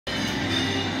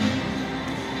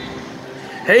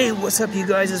Hey, what's up you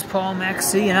guys, it's Paul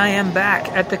Maxey, and I am back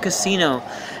at the casino.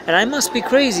 And I must be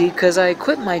crazy because I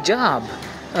quit my job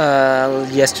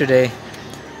yesterday.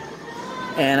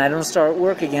 And I don't start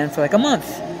work again for like a month.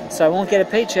 So I won't get a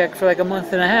paycheck for like a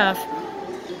month and a half.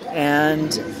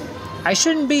 And I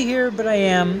shouldn't be here, but I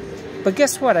am. But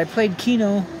guess what? I played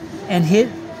Keno and hit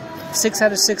 6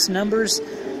 out of 6 numbers.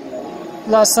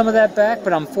 Lost some of that back,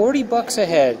 but I'm 40 bucks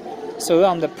ahead. So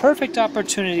I'm the perfect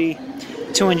opportunity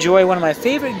to enjoy one of my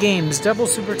favorite games, Double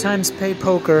Super Times Pay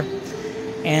Poker.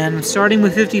 And I'm starting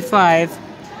with 55,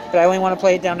 but I only want to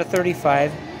play it down to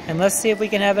 35. And let's see if we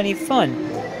can have any fun.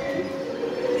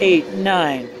 8,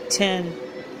 9, 10,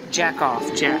 jack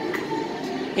off, jack.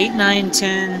 8, 9,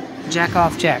 10, jack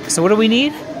off, jack. So what do we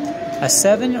need? A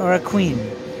 7 or a queen.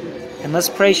 And let's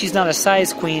pray she's not a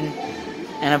size queen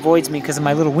and avoids me because of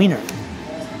my little wiener.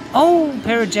 Oh,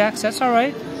 pair of jacks, that's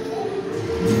alright.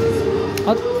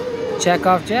 Oh, jack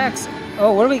off jacks.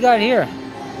 Oh, what do we got here?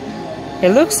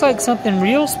 It looks like something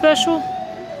real special.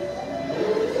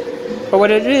 But what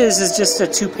it is just a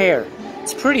 2 pair.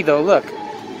 It's pretty though, look.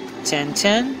 10,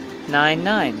 10, 9,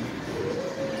 9.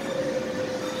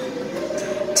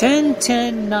 10,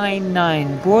 10, 9,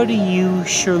 9. Boy, do you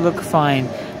sure look fine.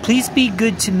 Please be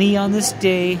good to me on this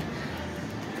day.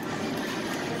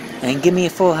 And give me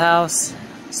a full house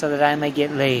so that I may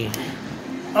get laid.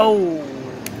 Oh.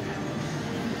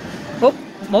 Oh,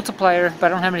 multiplier, but I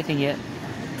don't have anything yet.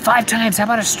 5 times, how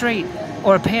about a straight?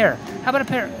 Or a pair? How about a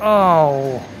pair?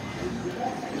 Oh.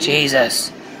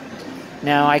 Jesus.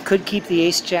 Now, I could keep the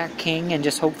ace, jack, king and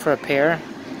just hope for a pair,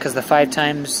 because the 5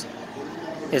 times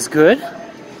is good.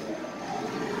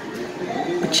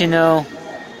 But you know,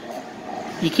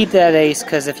 you keep that ace,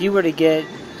 because if I were to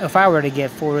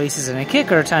get 4 aces and a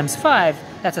kicker times 5,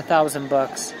 that's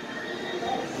 $1,000.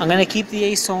 I'm going to keep the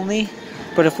ace only,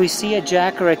 but if we see a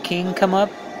jack or a king come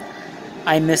up,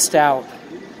 I missed out.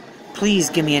 Please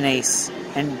give me an ace,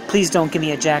 and please don't give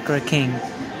me a jack or a king.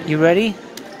 You ready?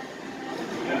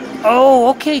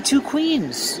 Oh, okay, 2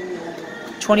 queens.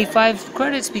 25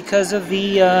 credits because of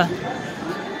the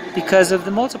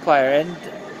multiplier,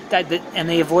 and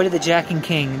they avoided the jack and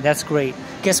king. That's great.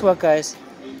 Guess what, guys?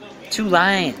 2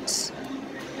 lines.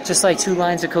 Just like 2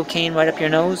 lines of cocaine right up your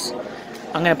nose.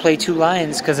 I'm going to play 2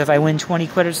 lines, because if I win 20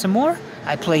 credits or more,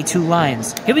 I play 2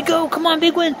 lines. Here we go. Come on,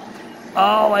 big win.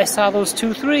 Oh, I saw those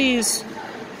 2 threes.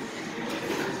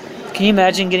 Can you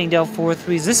imagine getting dealt 4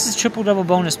 threes? This is triple double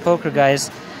bonus poker, guys.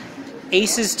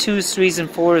 Aces, 2s, 3s, and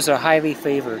 4s are highly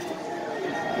favored.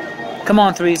 Come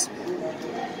on, 3s.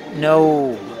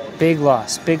 No. Big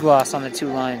loss on the 2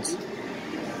 lines.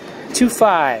 2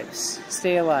 5s.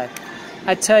 Stay alive.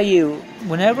 I tell you,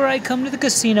 whenever I come to the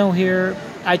casino here,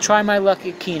 I try my luck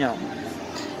at Keno.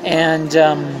 And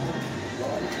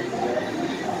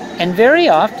very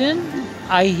often,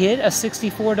 I hit a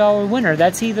 $64 winner.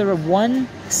 That's either a 1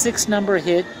 6-number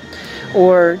hit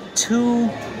or 2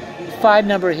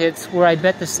 5-number hits where I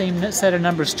bet the same set of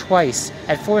numbers twice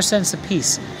at 4 cents a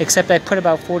piece, except I put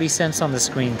about 40 cents on the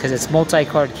screen because it's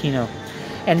multi-card Keno.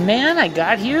 And man, I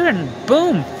got here and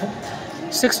boom,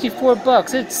 64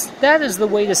 bucks. That is the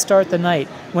way to start the night.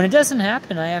 When it doesn't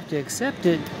happen, I have to accept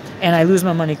it and I lose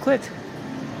my money quick.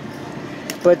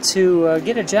 But to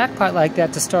get a jackpot like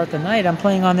that to start the night, I'm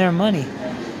playing on their money.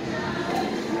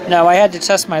 Now, I had to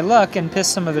test my luck and piss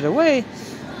some of it away,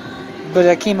 but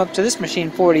I came up to this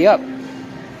machine 40 up.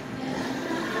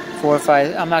 4 or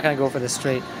 5, I'm not going to go for the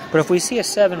straight. But if we see a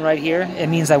 7 right here, it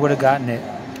means I would have gotten it.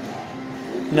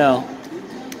 No.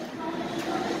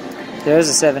 There's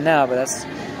a 7 now, but that's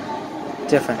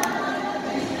different.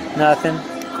 Nothing.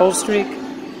 Cold streak.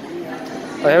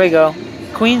 Oh, here we go.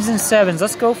 Queens and 7s.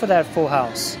 Let's go for that full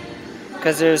house.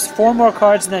 Because there's 4 more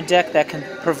cards in the deck that can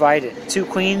provide it. 2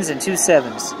 queens and 2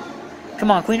 7s.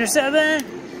 Come on, queen or 7.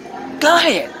 Got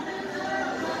it!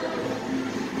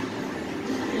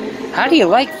 How do you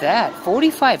like that?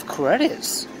 45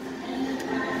 credits.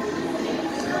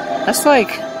 That's like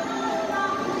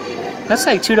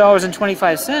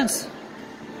 $2.25.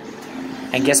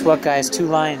 And guess what, guys? 2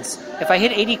 lines. If I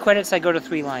hit 80 credits, I go to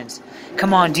 3 lines.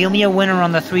 Come on, deal me a winner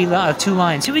on the 2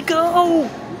 lines. Here we go!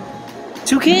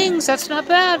 2 kings, that's not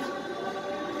bad.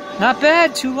 Not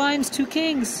bad, 2 lines, 2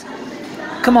 kings.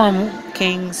 Come on,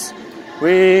 kings.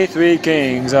 We 3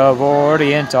 kings of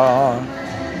Orient are.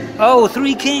 Oh,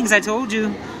 3 kings, I told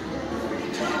you.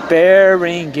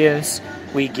 Bearing gifts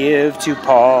we give to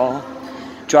Paul.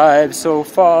 Drive so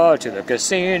far to the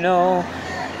casino.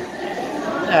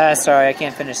 Sorry, I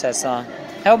can't finish that song.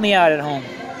 Help me out at home.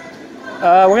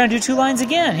 We're going to do 2 lines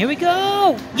again. Here we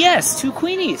go. Yes, 2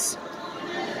 queenies.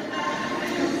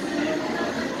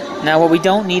 Now what we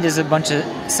don't need is a bunch of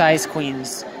size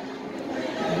queens.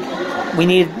 We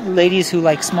need ladies who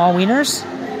like small wieners,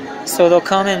 so they'll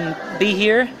come and be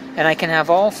here, and I can have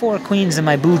all 4 queens in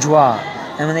my boudoir,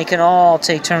 and then they can all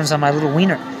take turns on my little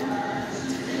wiener.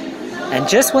 And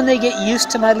just when they get used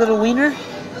to my little wiener,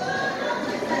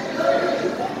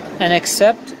 and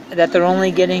accept that they're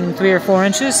only getting 3 or 4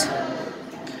 inches,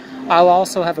 I'll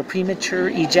also have a premature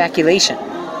ejaculation.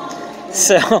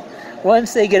 So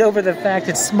once they get over the fact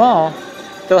it's small,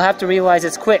 they'll have to realize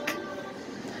it's quick.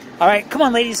 Alright, come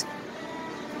on ladies.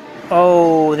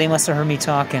 Oh, they must have heard me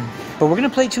talking. But we're going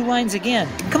to play 2 lines again.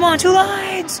 Come on, 2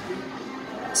 lines!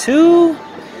 2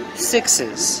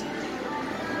 6s.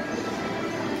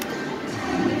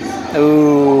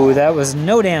 Oh, that was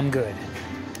no damn good.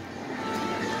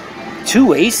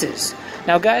 2 aces.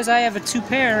 Now guys, I have a 2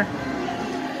 pair,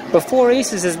 but 4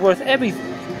 aces is worth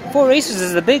 4 aces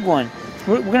is the big one.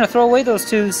 We're going to throw away those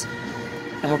 2s,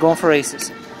 and we're going for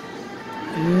aces.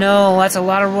 No, that's a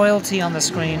lot of royalty on the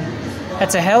screen.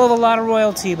 That's a hell of a lot of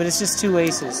royalty, but it's just 2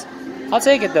 aces. I'll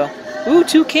take it though. Ooh,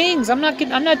 2 kings. I'm not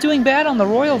doing bad on the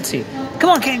royalty. Come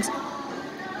on, kings.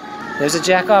 There's a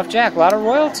jack off jack. A lot of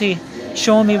royalty,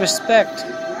 showing me respect.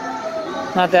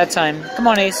 Not that time. Come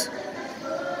on, ace.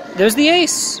 There's the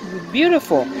ace.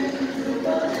 Beautiful.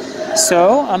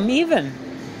 So I'm even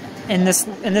in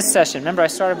this session. Remember, I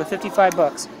started with 55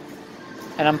 bucks,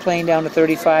 and I'm playing down to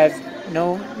 35.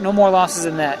 No more losses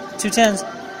than that. 2 10s.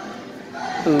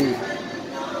 Ooh,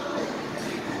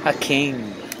 a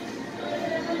king.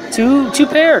 Two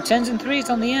pair, 10s and 3s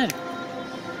on the end.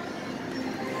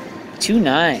 2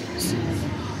 9s.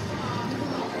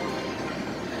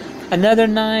 Another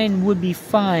 9 would be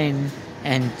fine,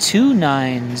 and 2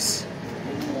 9s.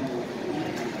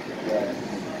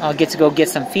 I'll get to go get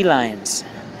some felines.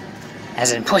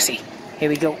 As in pussy. Here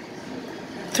we go.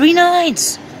 3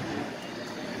 9s!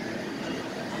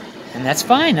 And that's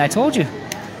fine, I told you.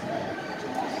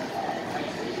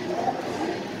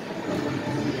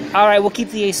 Alright, we'll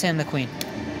keep the ace and the queen.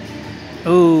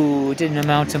 Ooh, it didn't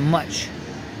amount to much.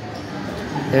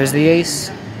 There's the ace.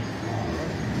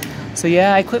 So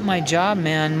yeah, I quit my job,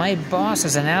 man. My boss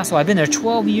is an asshole. I've been there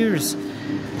 12 years.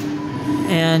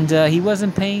 And he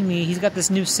wasn't paying me. He's got this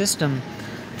new system.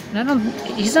 And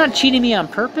he's not cheating me on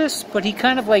purpose, but he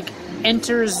kind of like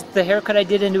enters the haircut I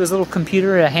did into his little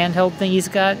computer, a handheld thing he's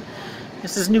got.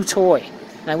 It's his new toy.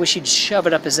 And I wish he'd shove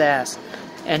it up his ass.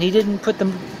 And he didn't put the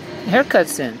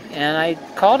haircuts in. And I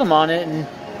called him on it, and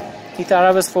he thought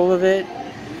I was full of it.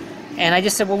 And I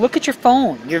just said, well, look at your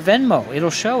phone, your Venmo, it'll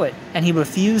show it. And he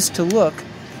refused to look.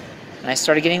 And I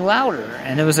started getting louder.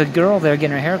 And there was a girl there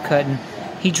getting her haircut, and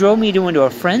he drove me into a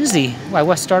frenzy.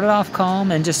 I started off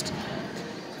calm and just,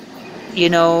 you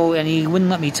know, and he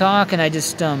wouldn't let me talk, and I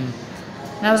just, and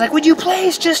I was like, would you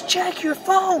please just check your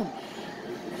phone?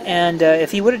 And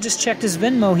if he would have just checked his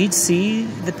Venmo, he'd see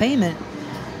the payment.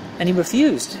 And he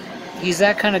refused. He's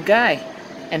that kind of guy.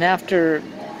 And after,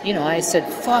 you know, I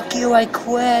said, fuck you, I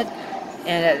quit.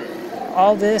 And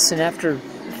all this, and after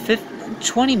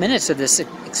 20 minutes of this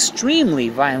extremely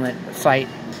violent fight,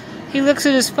 he looks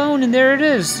at his phone, and there it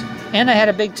is. And I had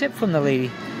a big tip from the lady.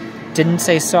 Didn't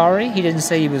say sorry. He didn't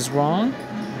say he was wrong.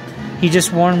 He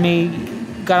just warned me,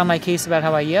 got on my case about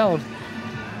how I yelled.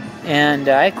 And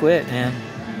I quit, man.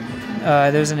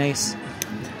 There's an ace.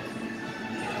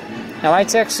 Now, I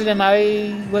texted him.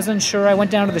 I wasn't sure. I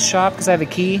went down to the shop because I have a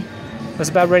key. I was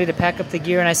about ready to pack up the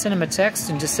gear, and I sent him a text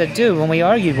and just said, dude, when we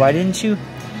argued, why didn't you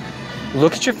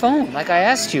look at your phone like I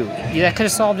asked you? That could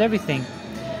have solved everything.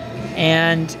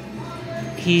 And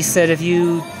he said,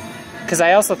 because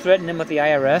I also threatened him with the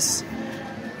IRS,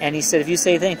 and he said, if you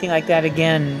say anything like that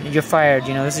again, you're fired.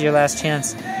 You know, this is your last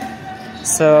chance.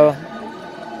 So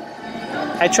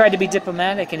I tried to be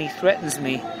diplomatic, and he threatens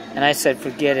me, and I said,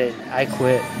 forget it. I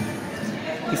quit.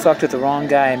 You fucked with the wrong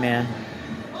guy, man.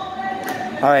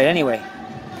 All right, anyway.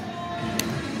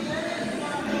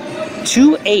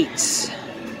 2 8s.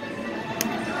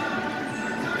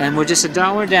 And we're just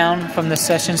 $1 down from the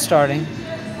session starting.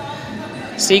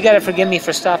 So you got to forgive me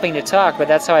for stopping to talk, but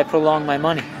that's how I prolong my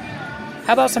money.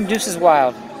 How about some deuces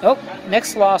wild? Oh,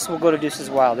 next loss we'll go to deuces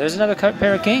wild. There's another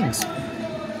pair of kings.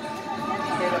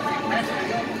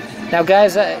 Now,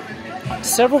 guys,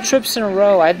 several trips in a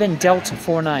row, I've been dealt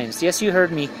 4 9s. Yes, you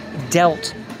heard me.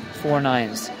 Dealt 4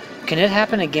 9s. Can it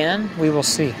happen again? We will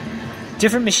see.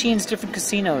 Different machines, different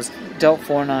casinos, dealt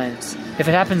 4 9s. If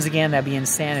it happens again, that'd be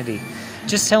insanity.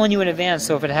 Just telling you in advance,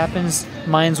 so if it happens,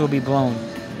 minds will be blown.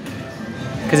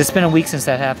 Because it's been a week since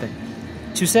that happened.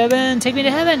 2 7, take me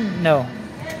to heaven. No.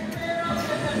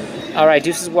 Alright,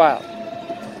 deuces wild.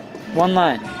 1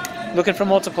 line. Looking for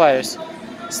multipliers.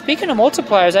 Speaking of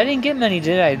multipliers, I didn't get many,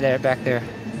 did I, back there?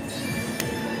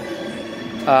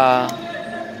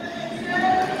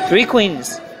 3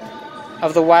 queens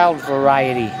of the wild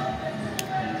variety.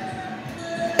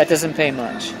 That doesn't pay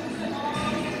much.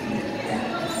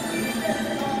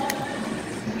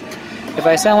 If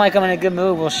I sound like I'm in a good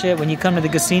mood, well shit, when you come to the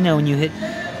casino and you hit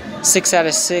 6 out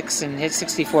of 6 and hit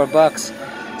 64 bucks,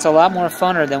 it's a lot more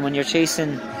funner than when you're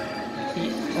chasing,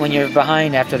 when you're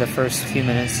behind after the first few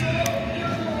minutes.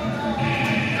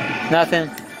 Nothing.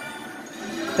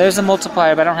 There's a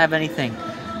multiplier, but I don't have anything.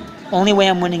 Only way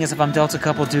I'm winning is if I'm dealt a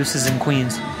couple deuces and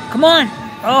queens. Come on!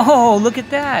 Oh, look at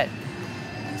that!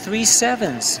 3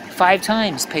 sevens, 5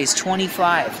 times, pays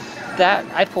 25. That,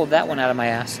 I pulled that one out of my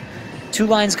ass. 2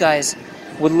 lines, guys.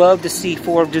 Would love to see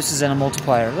 4 deuces and a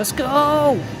multiplier. Let's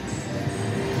go!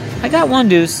 I got 1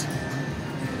 deuce.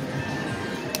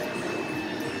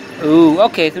 Ooh,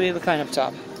 okay, 3 of a kind up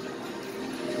top.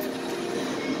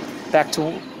 Back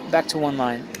to 1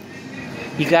 line.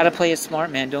 You gotta play it smart,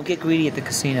 man. Don't get greedy at the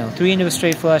casino. 3 into a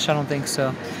straight flush, I don't think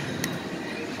so.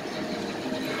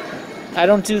 I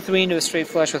don't do 3 into a straight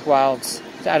flush with wilds.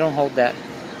 I don't hold that.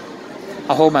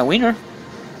 I'll hold my wiener.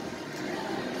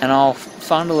 And I'll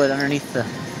fondle it underneath the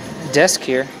desk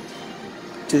here.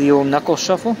 Do the old knuckle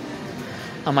shuffle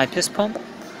on my piss pump,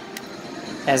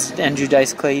 as Andrew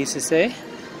Dice Clay used to say.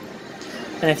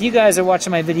 And if you guys are watching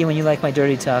my video and you like my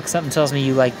dirty talk, something tells me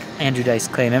you like Andrew Dice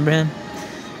Clay. Remember him?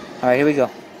 Alright, here we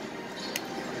go.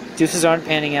 Deuces aren't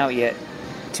panning out yet.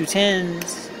 2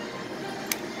 tens.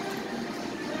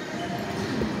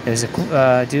 There's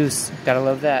a deuce. Gotta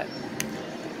love that.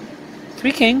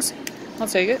 3 kings. I'll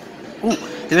take it. Ooh,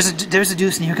 there's a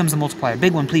deuce, and here comes the multiplier.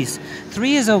 Big one, please.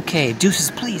 3 is okay. Deuces,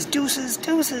 please. Deuces,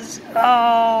 deuces.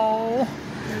 Oh.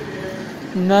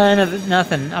 None of it,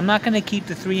 nothing. I'm not going to keep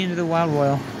the 3 into the Wild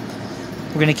Royal.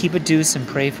 We're going to keep a deuce and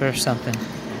pray for something.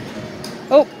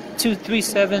 Oh, 2, 3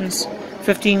 sevens.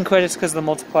 15 credits because of the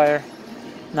multiplier.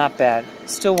 Not bad.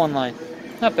 Still 1 line.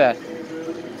 Not bad.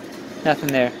 Nothing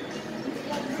there.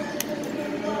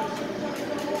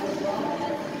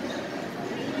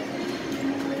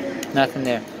 Nothing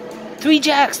there. 3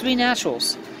 jacks, 3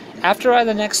 naturals. After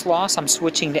the next loss, I'm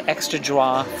switching to Extra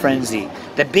Draw Frenzy.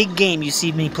 The big game you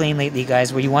see me playing lately,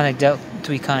 guys, where you want to deal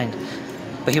 3 kind.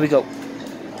 But here we go.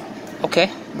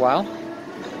 Okay, wild.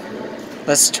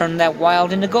 Let's turn that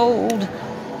wild into gold.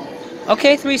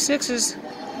 Okay, 3 sixes.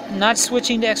 Not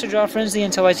switching to Extra Draw Frenzy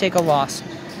until I take a loss.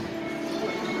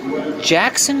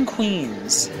 Jacks and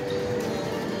queens.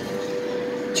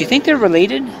 Do you think they're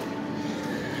related?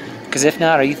 Because if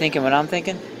not, are you thinking what I'm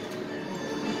thinking?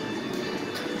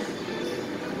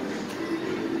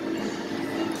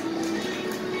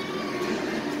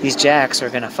 These jacks are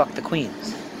going to fuck the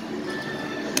queens.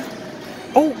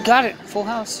 Oh, got it. Full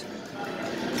house.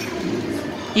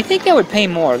 You think that would pay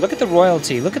more? Look at the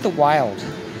royalty. Look at the wild.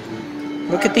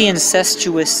 Look at the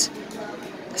incestuous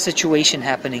situation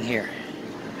happening here.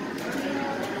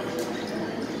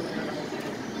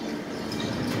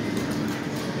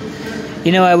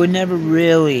 You know, I would never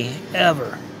really,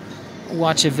 ever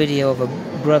watch a video of a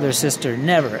brother-sister.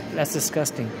 Never. That's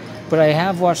disgusting. But I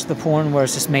have watched the porn where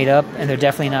it's just made up, and they're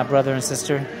definitely not brother and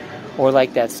sister. Or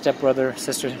like that stepbrother,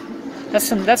 sister. That's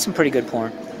some pretty good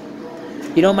porn.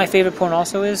 You know what my favorite porn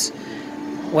also is?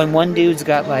 When one dude's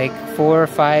got like 4,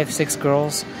 5, 6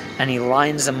 girls, and he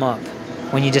lines them up.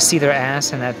 When you just see their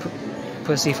ass and that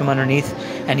pussy from underneath,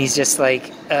 and he's just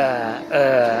like,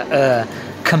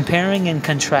 comparing and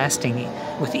contrasting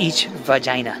with each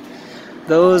vagina.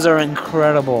 Those are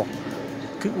incredible.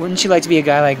 Wouldn't you like to be a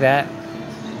guy like that?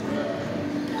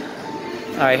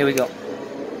 Alright, here we go.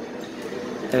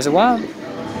 There's a wild.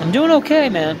 I'm doing okay,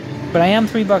 man. But I am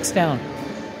 $3 down.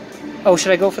 Oh,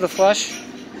 should I go for the flush?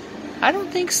 I don't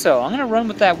think so. I'm going to run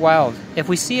with that wild. If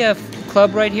we see a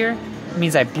club right here, it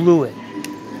means I blew it.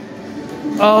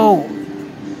 Oh.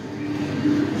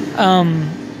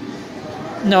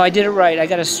 No, I did it right. I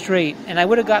got a straight. And I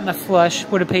would have gotten a flush.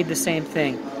 Would have paid the same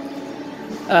thing.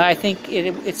 I think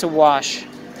it's a wash.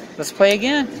 Let's play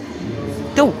again.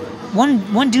 No.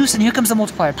 One deuce, and here comes the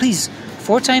multiplier. Please.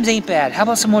 4 times ain't bad. How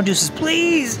about some more deuces?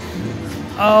 Please.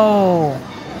 Oh.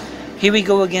 Here we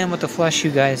go again with the flush,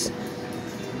 you guys.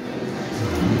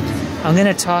 I'm going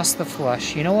to toss the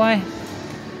flush. You know why?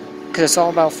 Because it's all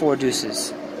about 4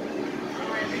 deuces.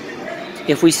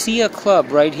 If we see a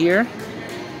club right here,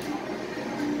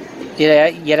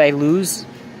 yet I lose,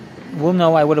 we'll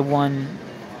know I would have won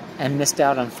and missed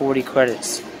out on 40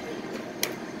 credits.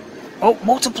 Oh,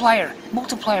 multiplier!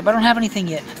 Multiplier, but I don't have anything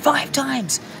yet. 5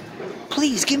 times!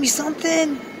 Please, give me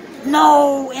something!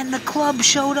 No! And the club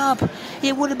showed up!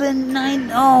 It would have been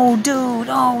 9. Oh,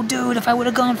 dude. If I would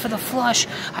have gone for the flush,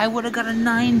 I would have got a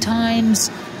 9 times.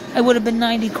 I would have been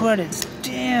 90 credits.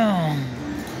 Damn.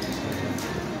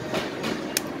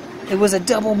 It was a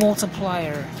double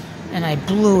multiplier, and I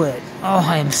blew it. Oh,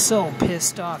 I am so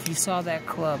pissed off. You saw that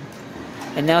club.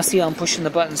 And now see how I'm pushing the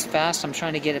buttons fast? I'm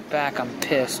trying to get it back. I'm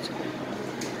pissed.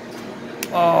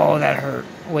 Oh, that hurt.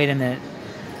 Wait a minute.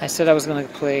 I said I was going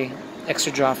to play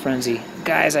Extra Draw Frenzy.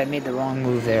 Guys, I made the wrong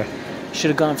move there. Should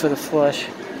have gone for the flush.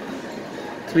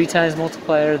 3 times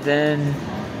multiplier, then...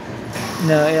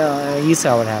 No, yeah, you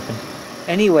saw what happened.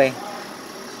 Anyway.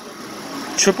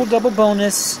 Triple double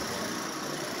bonus.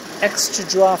 Extra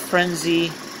Draw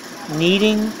Frenzy.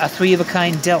 Needing a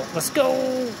 3-of-a-kind dealt. Let's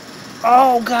go!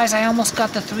 Oh, guys, I almost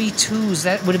got the 3 2s.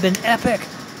 That would have been epic.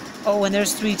 Oh, and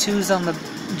there's 3 2s on the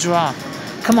draw.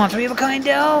 Come on, 3-of-a-kind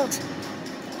dealt!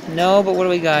 No, but what do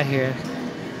we got here?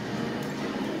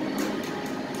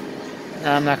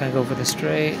 No, I'm not going to go for the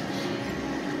straight.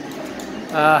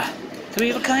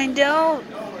 3-of-a-kind dealt!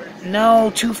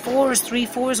 No, 2 4s. 3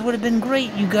 4s would have been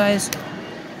great, you guys.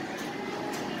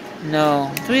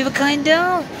 No. 3-of-a-kind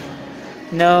dealt!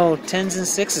 No, 10s and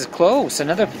 6s. Close.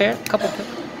 Another pair. Couple pair.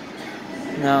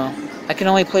 No. I can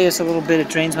only play this a little bit. It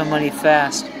drains my money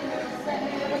fast.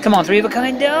 Come on,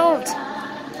 3-of-a-kind dealt!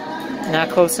 Not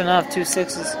close enough. 2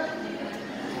 6s.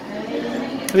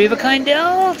 3-of-a-kind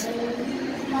dealt!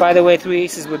 By the way, 3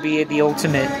 aces would be the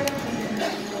ultimate.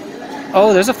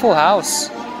 Oh, there's a full house.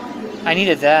 I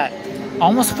needed that.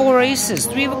 Almost 4 aces.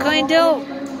 3-of-a-kind dealt!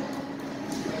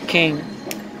 King.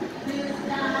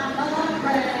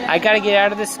 I gotta get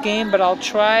out of this game, but I'll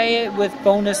try it with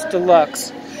bonus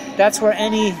deluxe. That's where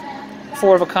any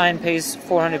 4-of-a-kind pays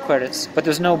 400 credits. But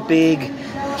there's no big,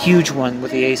 huge one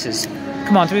with the aces.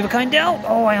 Come on, 3-of-a-kind dealt!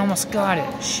 Oh, I almost got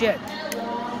it. Shit.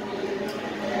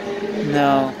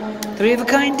 No.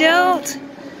 3-of-a-kind dealt!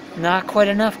 Not quite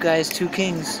enough, guys. 2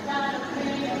 kings.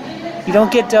 You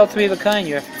don't get dealt 3-of-a-kind,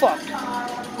 you're fucked.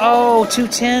 Oh, 2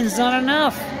 10s, not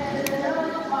enough.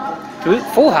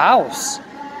 Full house.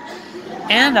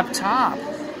 And up top.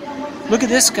 Look at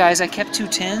this, guys. I kept 2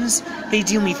 10s. They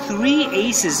deal me 3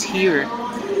 aces here.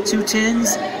 2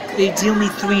 10s. They deal me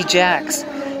 3 jacks.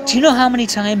 Do you know how many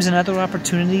times in other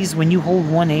opportunities when you hold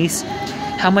 1 ace,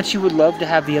 how much you would love to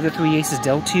have the other 3 aces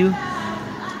dealt to you?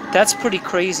 That's pretty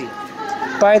crazy.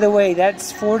 By the way,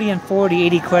 that's 40 and 40,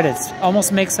 80 credits.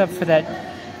 Almost makes up for that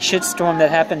shitstorm that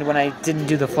happened when I didn't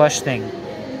do the flush thing.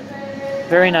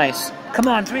 Very nice. Come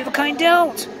on, 3-of-a-kind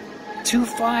dealt! 2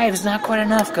 5s, not quite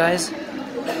enough, guys.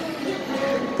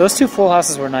 Those 2 full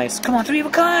houses were nice. Come on,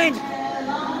 3-of-a-kind!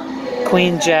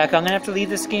 Queen, Jack. I'm gonna have to leave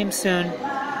this game soon.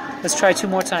 Let's try 2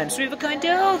 more times. 3-of-a-kind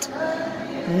dealt!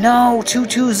 No, 2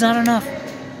 2s, not enough.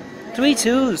 3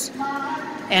 2s.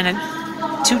 And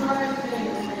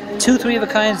two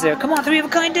 3-of-a-kinds there. Come on,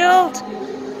 3-of-a-kind dealt!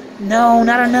 No,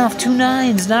 not enough. 2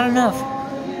 9s, not enough.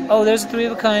 Oh, there's a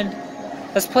 3-of-a-kind.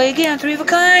 Let's play again.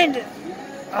 3-of-a-kind!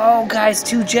 Oh, guys,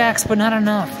 2 jacks, but not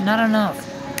enough. Not enough.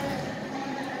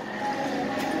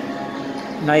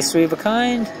 Nice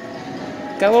 3-of-a-kind.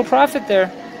 Got a little profit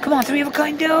there. Come on,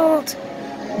 3-of-a-kind dealt!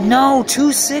 No, 2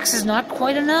 6s, not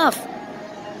quite enough.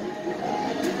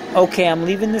 Okay, I'm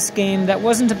leaving this game. That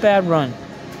wasn't a bad run.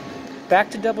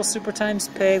 Back to double super times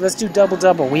pay. Let's do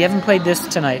double-double. We haven't played this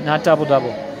tonight, not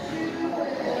double-double.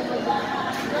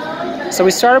 So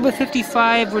we started with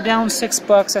 55. We're down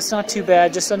 $6. That's not too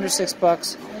bad. Just under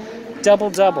 $6.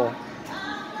 Double-double.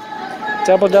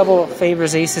 Double-double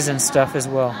favors aces and stuff as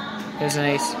well. There's an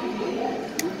ace.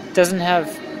 Doesn't have...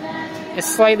 It's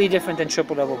slightly different than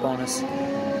triple-double bonus.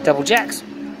 Double jacks.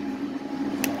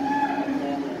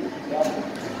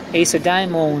 Ace of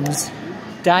diamonds.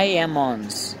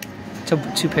 Diamonds.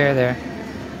 2 pair there.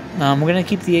 We're going to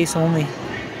keep the ace only.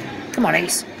 Come on,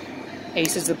 ace.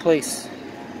 Ace is the place.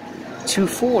 2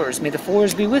 4s. May the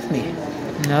 4s be with me.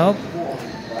 Nope.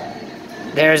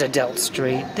 There's a dealt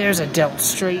straight. There's a dealt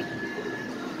straight.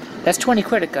 That's 20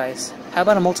 credit, guys. How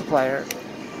about a multiplier?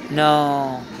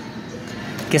 No.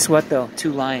 Guess what, though?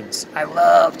 2 lines. I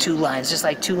love 2 lines. Just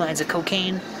like 2 lines of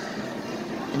cocaine.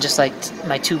 And just like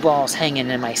my 2 balls hanging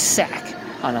in my sack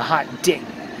on a hot dick.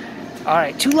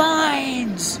 Alright, 2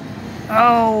 lines!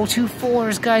 Oh, 2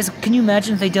 4s. Guys, can you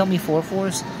imagine if they dealt me 4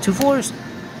 4s? 2 4s?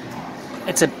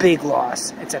 It's a big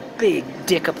loss. It's a big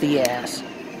dick up the ass.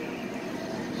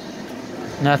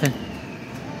 Nothing.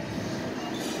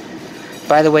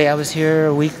 By the way, I was here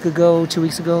a week ago, 2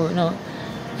 weeks ago, no,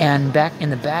 and back in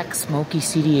the back, smoky,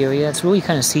 seedy area. It's really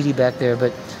kind of seedy back there,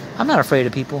 but I'm not afraid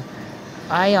of people.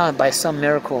 I, by some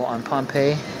miracle on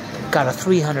Pompeii, got a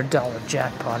 $300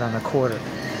 jackpot on a quarter.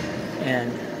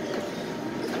 And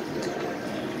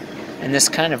and this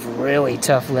kind of really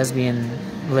tough lesbian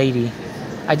lady,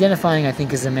 identifying, I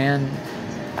think, as a man.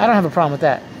 I don't have a problem with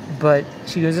that, but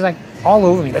she was like all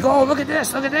over me, like, oh, look at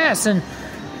this, and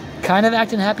kind of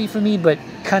acting happy for me, but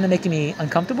kind of making me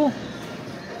uncomfortable.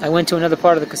 I went to another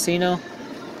part of the casino,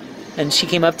 and she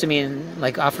came up to me and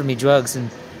like offered me drugs, and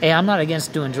hey, I'm not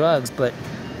against doing drugs, but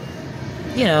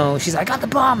you know, she's like, I got the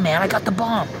bomb, man, I got the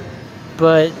bomb.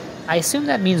 But I assume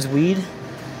that means weed,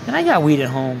 and I got weed at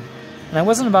home, and I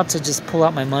wasn't about to just pull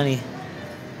out my money.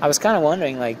 I was kind of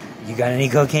wondering, like, you got any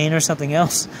cocaine or something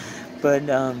else? But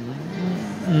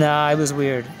nah, it was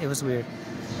weird. It was weird.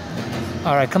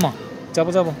 All right, come on,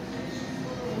 double.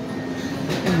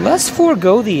 Let's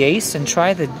forego the ace and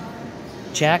try the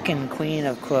jack and queen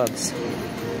of clubs.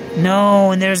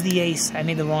 No, and there's the ace. I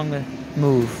made the wrong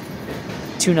move.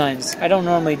 2 nines. I don't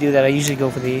normally do that. I usually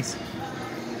go for the ace.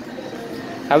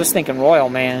 I was thinking royal,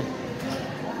 man.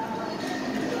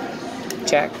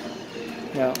 Jack.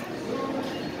 No.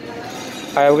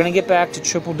 Alright, we're going to get back to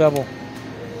triple double.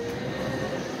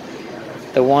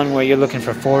 The one where you're looking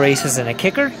for 4 aces and a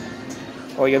kicker.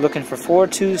 Or you're looking for 4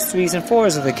 2s, 3s, and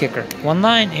 4s of the kicker. 1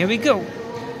 line. Here we go.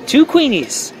 2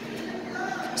 queenies.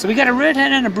 So we got a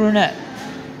redhead and a brunette.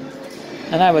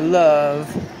 And I would love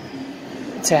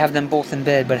to have them both in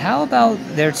bed. But how about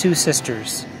their 2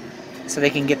 sisters? So they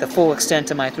can get the full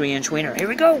extent of my 3-inch wiener. Here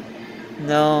we go.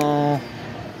 No.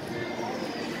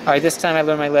 Alright, this time I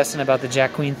learned my lesson about the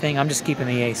jack-queen thing. I'm just keeping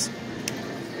the ace.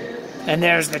 And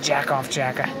there's the jack-off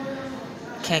jacker.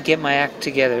 Can't get my act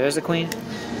together. There's the queen.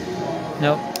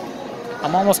 Nope.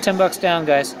 I'm almost $10 down,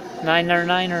 guys.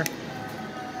 9er.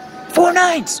 4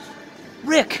 nines!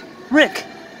 Rick!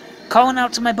 Calling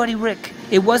out to my buddy Rick.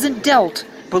 It wasn't dealt,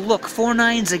 but look, 4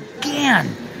 nines again!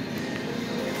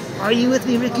 Are you with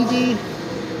me, Ricky D?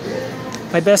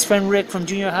 My best friend Rick from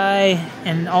junior high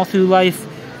and all through life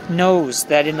knows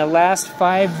that in the last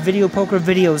 5 video poker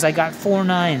videos, I got 4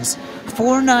 nines.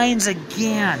 4 nines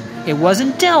again! It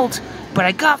wasn't dealt, but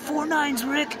I got 4 nines,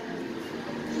 Rick!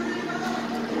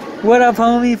 What up,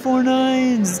 homie? 4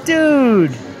 nines!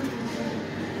 Dude!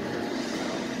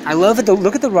 I love it.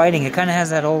 Look at the writing. It kind of has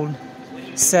that old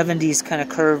 70s kind of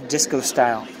curved disco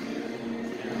style.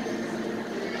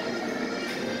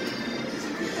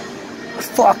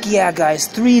 Fuck yeah, guys.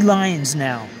 3 lines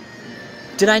now.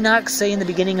 Did I not say in the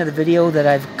beginning of the video that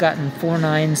I've gotten 4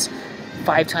 nines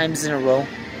 5 times in a row?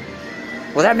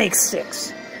 Well, that makes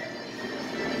 6.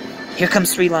 Here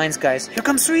comes 3 lines, guys. Here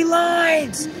comes 3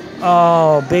 lines!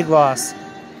 Oh, big loss.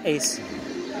 Ace.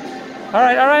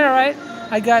 Alright.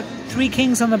 I got 3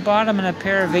 kings on the bottom and a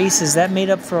pair of aces. That made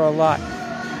up for a lot.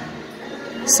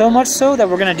 So much so that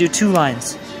we're going to do 2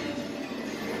 lines.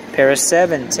 Pair of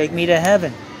 7. Take me to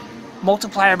heaven.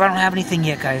 Multiplier, but I don't have anything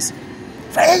yet, guys.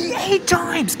 8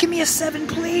 times! Give me a 7,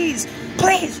 please!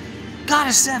 Please! Got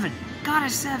a 7.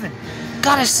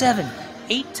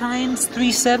 8 times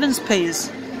 3 sevens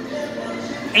pays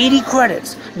 80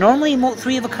 credits. Normally,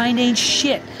 3 of a kind ain't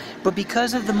shit. But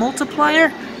because of the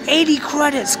multiplier, 80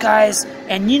 credits, guys.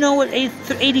 And you know what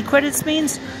 80 credits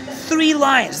means? 3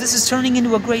 lines. This is turning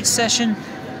into a great session.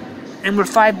 And we're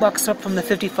 $5 up from the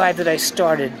 55 that I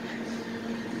started.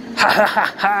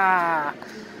 Ha.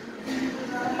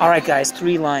 Alright, guys,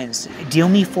 3 lines. Deal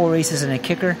me 4 aces and a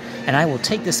kicker, and I will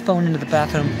take this phone into the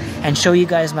bathroom and show you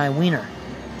guys my wiener.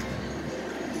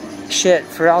 Shit,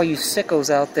 for all you sickos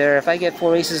out there, if I get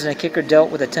 4 aces and a kicker dealt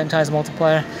with a 10 times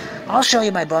multiplier, I'll show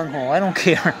you my bunghole. I don't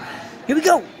care. Here we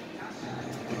go.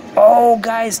 Oh,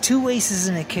 guys, 2 aces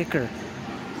and a kicker.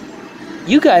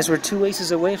 You guys were 2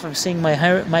 aces away from seeing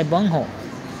my bunghole.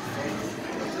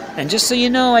 And just so you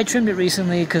know, I trimmed it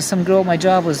recently because some girl at my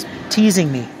job was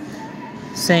teasing me.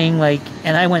 Saying, like,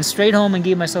 and I went straight home and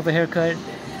gave myself a haircut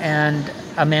and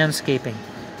a manscaping.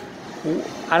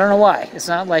 I don't know why. It's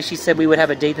not like she said we would have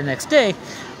a date the next day,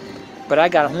 but I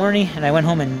got horny and I went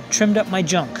home and trimmed up my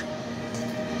junk.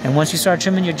 And once you start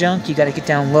trimming your junk, you got to get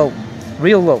down low,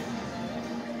 real low.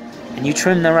 And you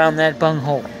trim around that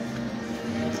bunghole.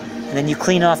 And then you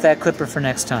clean off that clipper for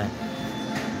next time.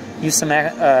 Use some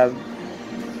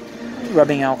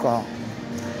rubbing alcohol.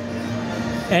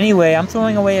 Anyway, I'm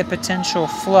throwing away a potential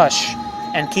flush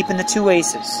and keeping the 2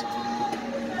 aces.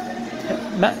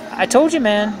 I told you,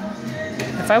 man.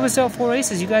 If I was dealt 4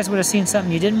 aces, you guys would have seen something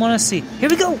you didn't want to see. Here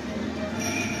we go!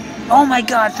 Oh my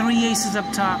god, 3 aces up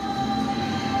top.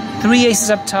 3 aces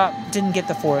up top. Didn't get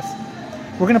the 4th.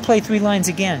 We're going to play 3 lines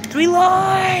again. 3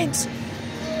 lines!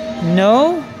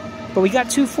 No, but we got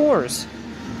 2 4s.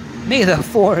 May the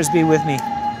 4s be with me.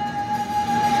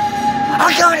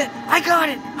 I got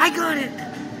it!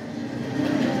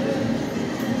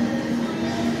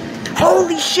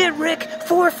 Holy shit, Rick!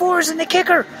 4 4s in the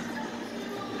kicker!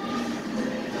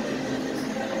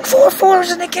 4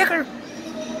 fours in the kicker.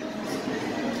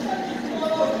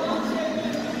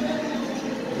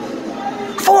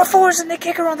 Four fours in the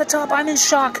kicker on the top. I'm in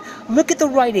shock. Look at the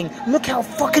writing. Look how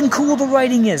fucking cool the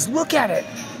writing is. Look at it.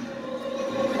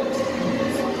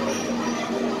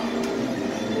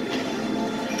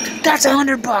 That's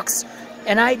 $100.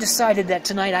 And I decided that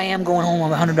tonight I am going home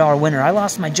with a $100 winner. I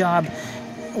lost my job.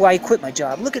 Well, I quit my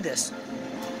job. Look at this.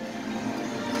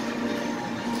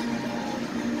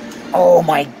 Oh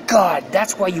my God.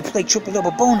 That's why you play triple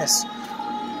double bonus.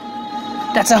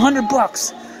 That's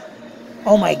 $100.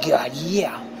 Oh my God,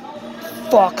 yeah.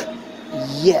 Fuck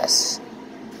yes.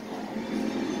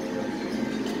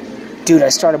 Dude, I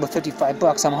started with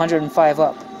 $55. I'm 105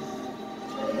 up.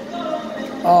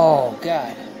 Oh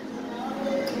God.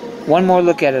 One more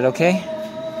look at it, okay?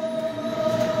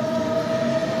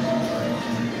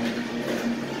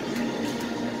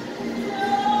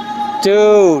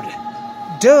 Dude.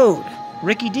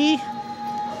 Ricky D.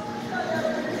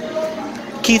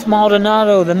 Keith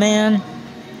Maldonado, the man.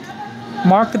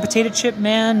 Mark the Potato Chip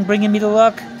Man, bringing me the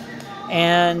luck.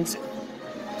 And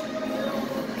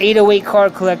 808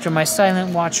 Card Collector, my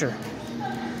silent watcher.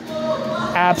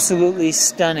 Absolutely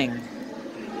stunning.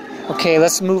 Okay,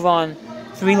 let's move on.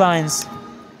 3 lines.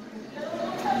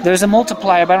 There's a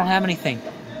multiplier, but I don't have anything.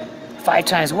 5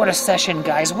 times. What a session,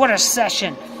 guys. What a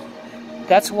session.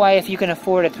 That's why if you can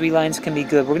afford it, 3 lines can be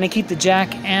good. We're going to keep the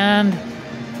Jack and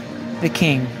the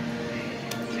King.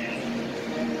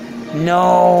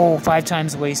 No, 5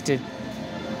 times wasted.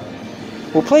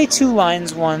 We'll play 2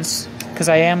 lines once, because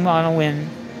I am on a win.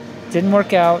 Didn't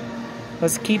work out.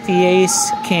 Let's keep the Ace,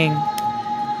 King.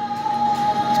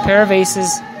 Pair of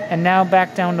aces, and now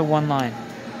back down to 1 line.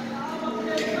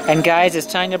 And guys, it's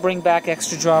time to bring back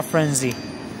Extra Draw Frenzy.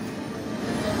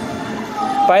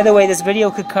 By the way, this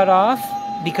video could cut off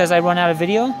because I run out of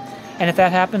video. And if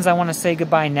that happens, I want to say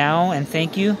goodbye now and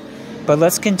thank you. But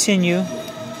let's continue.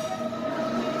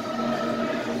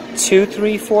 2,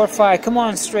 3, 4, 5. Come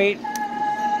on, straight.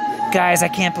 Guys, I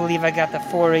can't believe I got the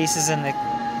 4 aces in the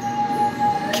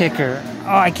kicker.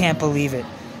 Oh, I can't believe it.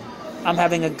 I'm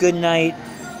having a good night.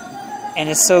 And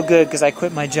it's so good because I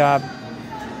quit my job.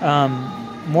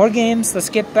 More games. Let's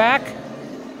get back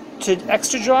to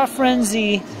Extra Draw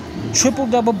Frenzy. Triple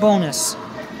double bonus.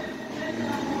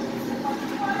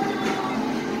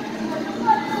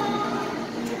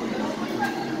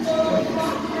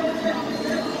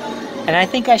 And I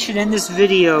think I should end this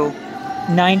video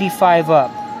 95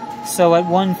 up. So at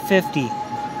 150,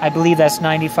 I believe that's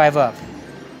 95 up.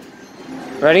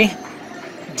 Ready?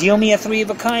 Deal me a 3 of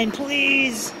a kind,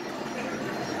 please.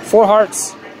 4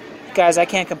 hearts. Guys, I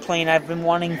can't complain. I've been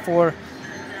wanting 4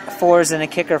 fours and a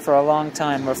kicker for a long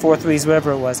time. Or 4 threes,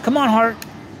 whatever it was. Come on, heart.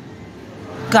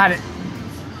 Got it.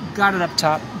 Got it up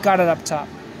top. Got it up top.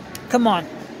 Come on.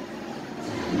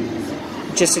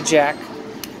 Just a jack.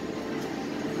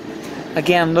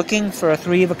 Again, looking for a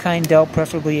 3 of a kind dealt,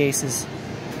 preferably aces.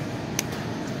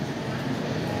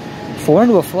 4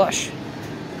 into a flush.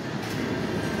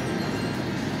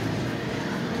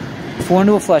 4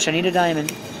 into a flush. I need a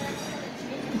diamond.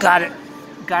 Got it.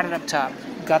 Got it up top.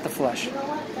 Got the flush.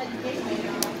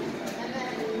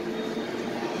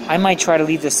 I might try to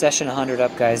leave this session 100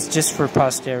 up, guys, just for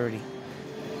posterity.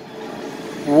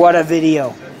 What a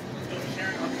video.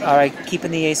 Alright,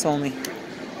 keeping the ace only.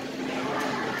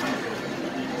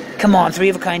 Come on, 3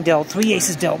 of a kind dealt. 3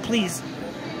 aces dealt, please.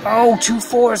 Oh, 2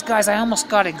 fours, guys. I almost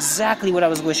got exactly what I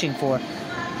was wishing for.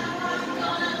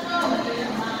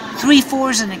 3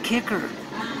 fours and a kicker.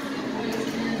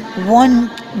 One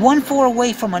 4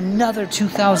 away from another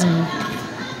 2,000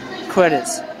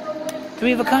 credits.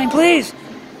 3 of a kind, please.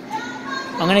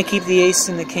 I'm going to keep the ace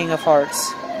and the king of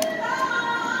hearts.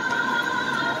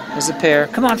 There's a pair.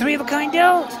 Come on, 3 of a kind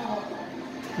dealt.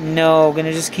 No, I'm going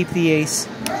to just keep the ace.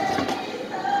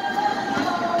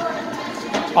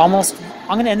 Almost.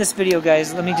 I'm going to end this video,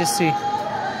 guys. Let me just see.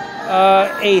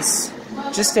 Ace.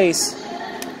 Just ace.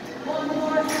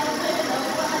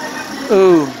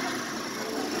 Ooh.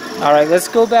 Alright, let's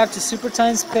go back to Super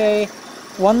Times Pay.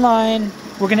 1 line.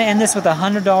 We're going to end this with a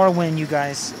 $100 win, you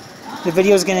guys. The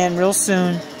video is going to end real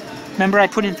soon. Remember, I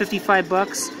put in 55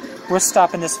 bucks? We're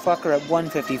stopping this fucker at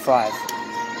 155.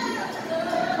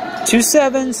 2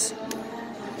 7s.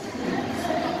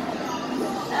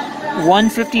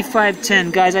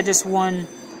 155.10. Guys, I just won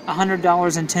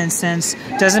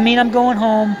 $100.10. Doesn't mean I'm going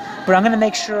home, but I'm going to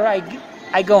make sure I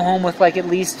go home with like at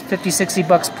least 50, 60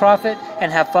 bucks profit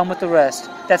and have fun with the rest.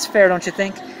 That's fair, don't you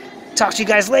think? Talk to you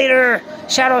guys later.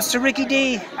 Shout outs to Ricky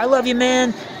D. I love you,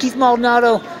 man. Keith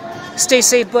Maldonado. Stay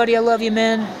safe, buddy. I love you,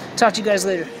 man. Talk to you guys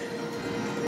later.